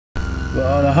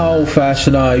Well, the whole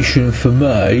fascination for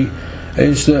me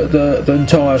is that the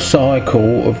entire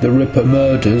cycle of the Ripper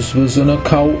murders was an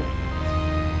occult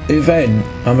event.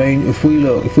 I mean, if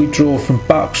we draw from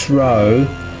Bucks Row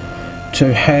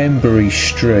to Hanbury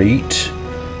Street,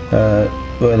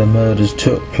 where the murders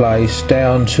took place,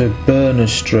 down to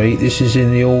Berners Street, this is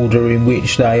in the order in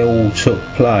which they all took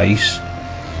place,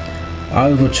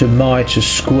 over to Mitre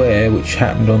Square, which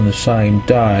happened on the same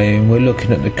day, and we're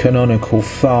looking at the canonical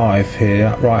five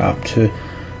here, right up to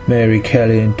Mary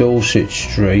Kelly and Dorset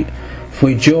Street. If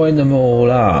we join them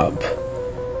all up,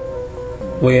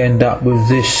 we end up with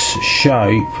this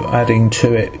shape, adding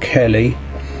to it Kelly.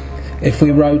 If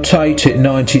we rotate it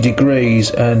 90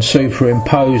 degrees and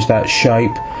superimpose that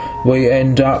shape, we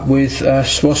end up with a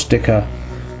swastika,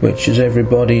 which, as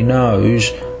everybody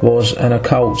knows, was an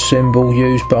occult symbol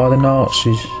used by the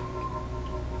Nazis.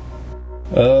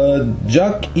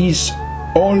 Jack is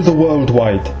all the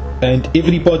worldwide, and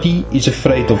everybody is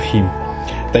afraid of him.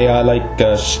 They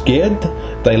are scared.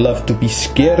 They love to be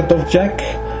scared of Jack.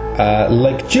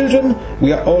 Like children,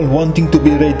 we are all wanting to be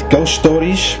read ghost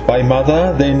stories by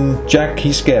mother, then Jack,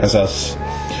 he scares us.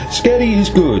 Scary is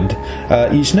good,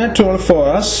 he's natural for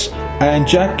us, and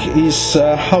Jack is,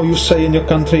 how you say in your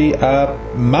country, a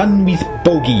man with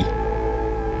bogey.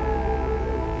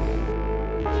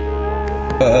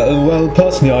 Well,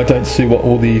 personally, I don't see what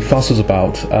all the fuss is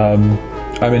about. I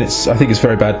mean, I think it's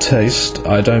very bad taste.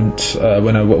 I don't,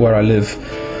 where I live,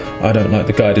 I don't like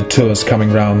the guided tours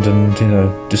coming round and,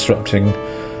 disrupting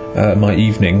my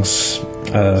evenings,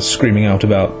 screaming out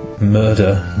about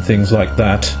murder and things like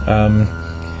that.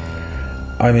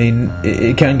 I mean,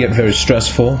 it can get very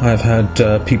stressful. I've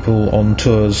had people on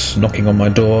tours knocking on my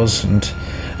doors, and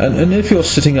if you're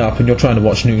sitting up and you're trying to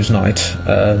watch Newsnight,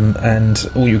 and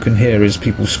all you can hear is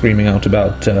people screaming out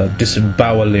about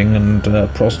disemboweling and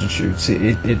prostitutes,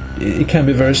 it can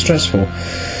be very stressful.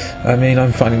 I mean,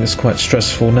 I'm finding this quite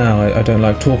stressful now. I don't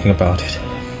like talking about it.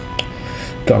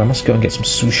 God, I must go and get some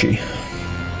sushi.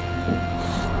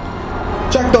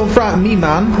 Jack don't frighten me,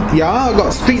 man. Yeah, I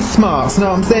got street smarts,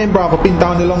 know what I'm saying, bruv? I've been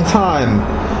down a long time.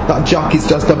 That Jack is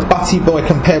just a butty boy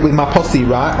compared with my posse,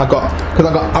 right? Because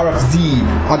I got RFZ,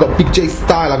 I got Big J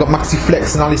Style, I got Maxi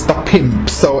Flex and Alistair Pimp.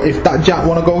 So if that Jack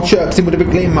wanna go chirps in with a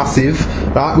big lane massive,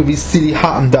 right, with his silly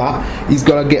hat and that, he's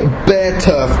gonna get bare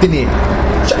turfed, innit?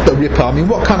 Jack the Ripper, I mean,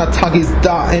 what kind of tag is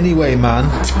that anyway, man?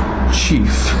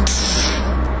 Chief.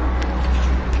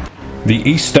 The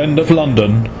East End of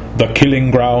London, the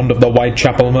killing ground of the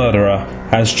Whitechapel murderer,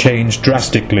 has changed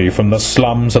drastically from the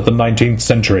slums of the 19th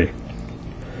century.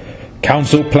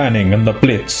 Council planning and the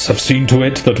Blitz have seen to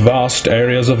it that vast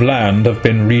areas of land have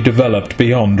been redeveloped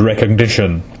beyond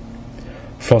recognition.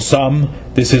 For some,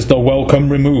 this is the welcome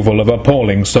removal of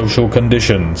appalling social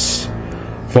conditions.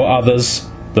 For others,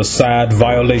 the sad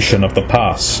violation of the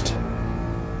past.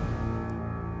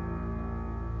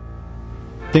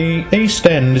 The East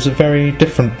End is a very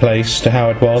different place to how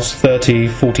it was 30,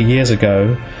 40 years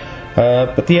ago,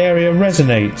 but the area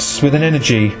resonates with an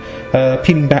energy,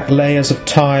 peeling back layers of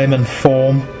time and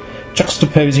form,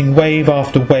 juxtaposing wave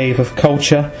after wave of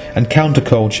culture and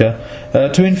counterculture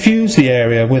to infuse the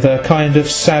area with a kind of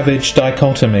savage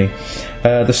dichotomy,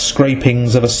 the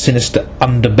scrapings of a sinister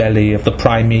underbelly of the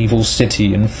primeval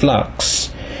city in flux.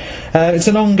 It's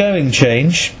an ongoing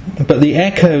change, but the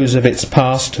echoes of its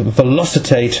past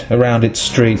velocitate around its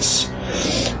streets.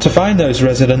 To find those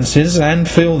residences and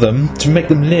fill them, to make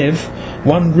them live,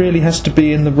 one really has to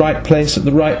be in the right place at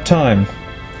the right time.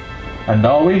 And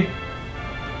are we?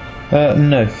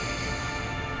 No.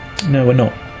 No, we're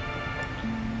not.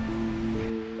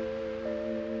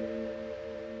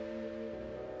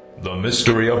 The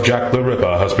mystery of Jack the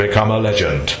Ripper has become a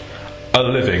legend. A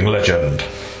living legend.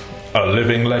 A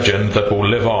living legend that will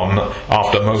live on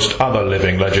after most other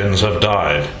living legends have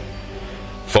died.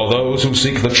 For those who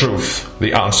seek the truth,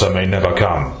 the answer may never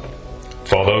come.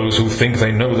 For those who think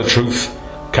they know the truth,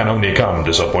 can only come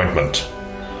disappointment.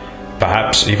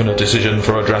 Perhaps even a decision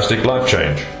for a drastic life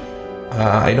change.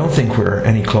 I don't think we're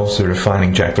any closer to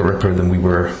finding Jack the Ripper than we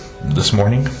were this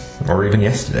morning, or even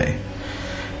yesterday.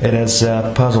 It has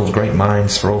puzzled great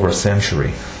minds for over a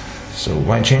century, so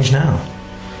why change now?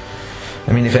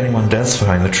 I mean, if anyone does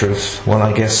find the truth, well,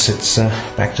 I guess it's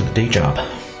back to the day job.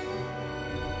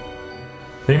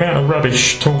 The amount of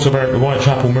rubbish talked about the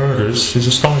Whitechapel murders is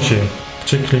astonishing,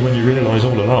 particularly when you realise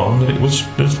all along that it was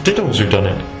Diddles who done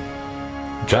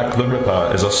it. Jack the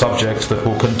Ripper is a subject that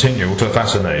will continue to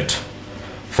fascinate.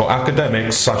 For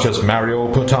academics such as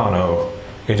Mario Putano,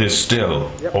 it is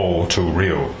still all too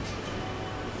real.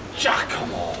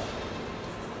 Giacomo,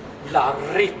 la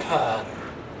Ripper,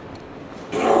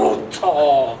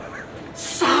 brutto.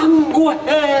 Sangue!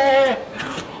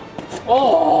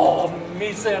 Oh,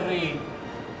 misery!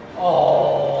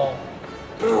 Oh,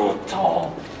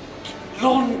 brutto!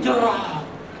 Londra!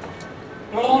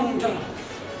 Londra!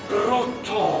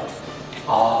 Brutto!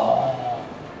 Oh,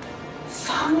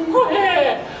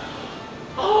 sangue!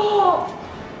 Oh,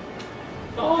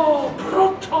 oh,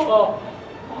 brutto!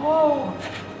 Oh,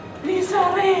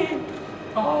 misery!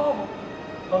 Oh,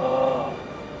 oh,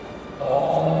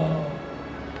 oh.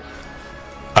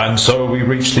 And so we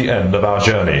reach the end of our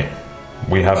journey.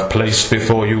 We have placed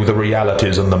before you the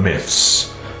realities and the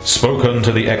myths, spoken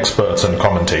to the experts and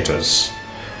commentators.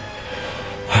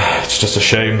 It's just a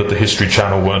shame that the History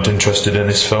Channel weren't interested in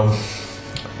this film.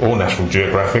 Or National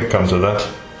Geographic, come to that.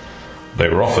 They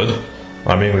were offered.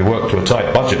 I mean, we worked to a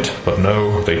tight budget, but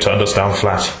no, they turned us down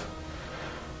flat.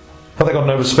 Have they got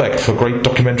no respect for great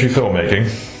documentary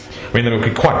filmmaking? I mean, they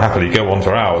could quite happily go on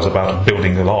for hours about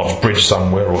building a large bridge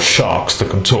somewhere or sharks that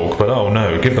can talk, but oh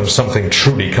no, give them something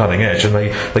truly cutting edge and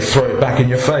they throw it back in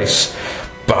your face.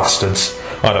 Bastards.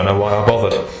 I don't know why I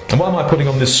bothered. And why am I putting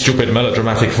on this stupid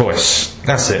melodramatic voice?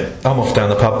 That's it. I'm off down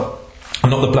the pub. I'm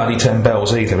not the bloody 10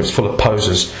 bells either, it's full of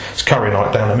posers. It's curry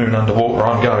night down the moon underwater,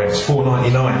 I'm going. It's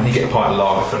 $4.99 and you get a pint of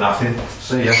lager for nothing.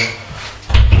 See ya.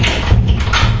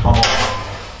 I'm off.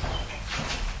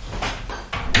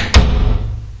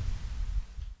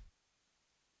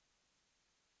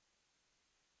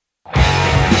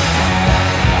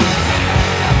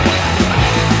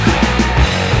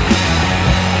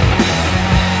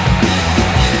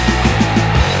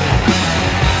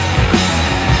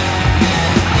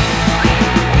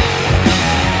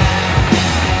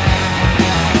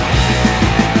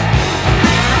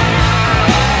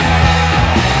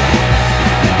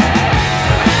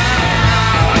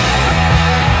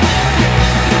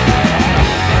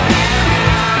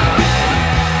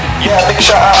 Big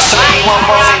shout out to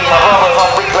E1.1V, my brothers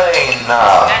on Brick Lane.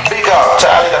 Big up to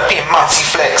Ali the Pin, Maxi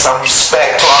Flex, and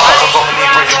respect to our cousins on the New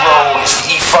Bridge Road. It's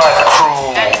the E5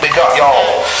 crew. Big up,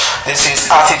 y'all. This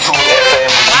is Attitude FM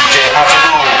with DJ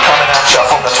Attitude coming at you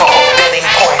from the